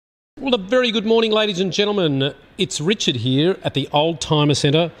Well, a very good morning, ladies and gentlemen. It's Richard here at the Oldtimer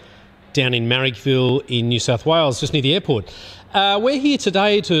Centre down in Marrickville in New South Wales, just near the airport. We're here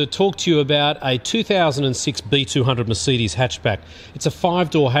today to talk to you about a 2006 B200 Mercedes hatchback. It's a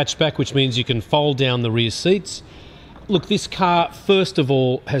 5-door hatchback, which means you can fold down the rear seats. Look, this car, first of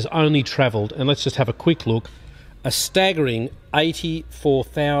all, has only travelled, and let's just have a quick look, a staggering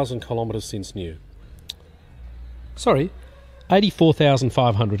 84,000 kilometres since new. Sorry.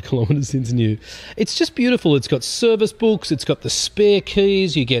 84,500 kilometres since new. It's just beautiful. It's got service books, it's got the spare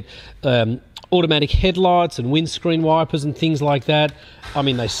keys, you get automatic headlights and windscreen wipers and things like that. I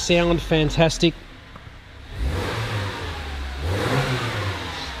mean, they sound fantastic.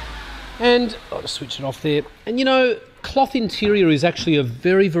 And I'll just switch it off there. And you know, cloth interior is actually a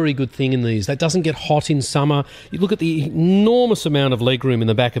very, very good thing in these. That doesn't get hot in summer. You look at the enormous amount of legroom in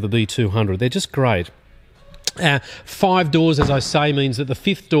the back of a B200. They're just great. 5 doors, as I say, means that the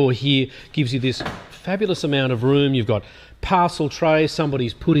 5th door here gives you this fabulous amount of room. You've got parcel tray,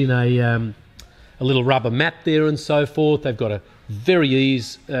 somebody's put in a little rubber mat there and so forth. They've got a very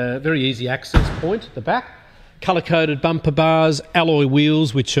easy access point at the back. Colour-coded bumper bars, alloy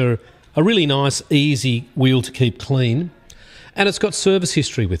wheels, which are a really nice, easy wheel to keep clean. And it's got service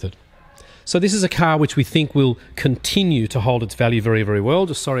history with it. So this is a car which we think will continue to hold its value very, very well.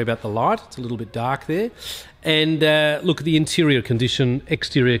 Just sorry about the light. It's a little bit dark there. And look, the interior condition,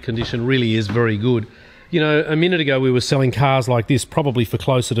 exterior condition really is very good. You know, a minute ago we were selling cars like this probably for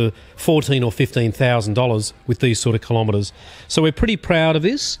closer to $14,000 or $15,000 with these sort of kilometres. So we're pretty proud of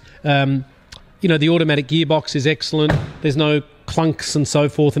this. You know, the automatic gearbox is excellent. There's no clunks and so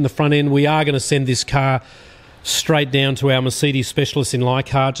forth in the front end. We are going to send this car straight down to our Mercedes specialist in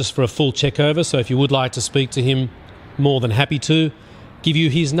Leichhardt just for a full check over. So if you would like to speak to him, more than happy to give you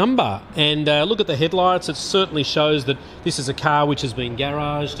his number. And look at the headlights. It certainly shows that this is a car which has been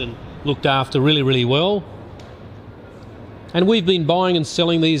garaged and looked after really, really well. And we've been buying and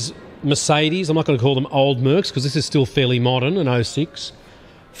selling these Mercedes, I'm not going to call them old Mercs because this is still fairly modern, an 06,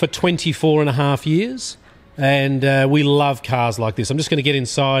 for 24 and a half years. And we love cars like this. I'm just going to get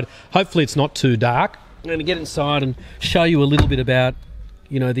inside. Hopefully it's not too dark. I'm going to get inside and show you a little bit about,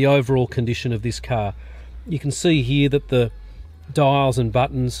 you know, the overall condition of this car. You can see here that the dials and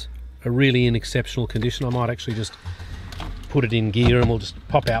buttons are really in exceptional condition. I might actually just put it in gear and we'll just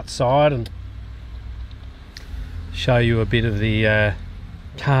pop outside and show you a bit of the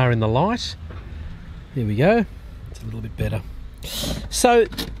car in the light. There we go. It's a little bit better. So,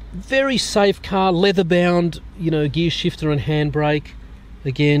 very safe car, leather bound, you know, gear shifter and handbrake.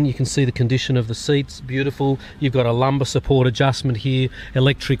 Again, you can see the condition of the seats, beautiful. You've got a lumbar support adjustment here,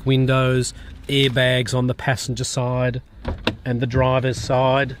 electric windows, airbags on the passenger side and the driver's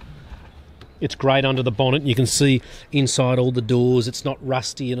side. It's great under the bonnet. You can see inside all the doors. It's not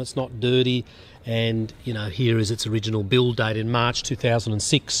rusty and it's not dirty. And, you know, here is its original build date in March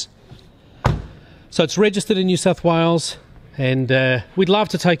 2006. So it's registered in New South Wales and we'd love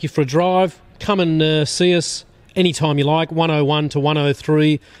to take you for a drive. Come and see us anytime you like, 101 to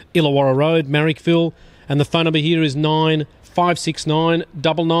 103 Illawarra Road, Marrickville, and the phone number here is 9569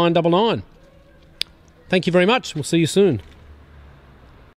 9999. Thank you very much. We'll see you soon.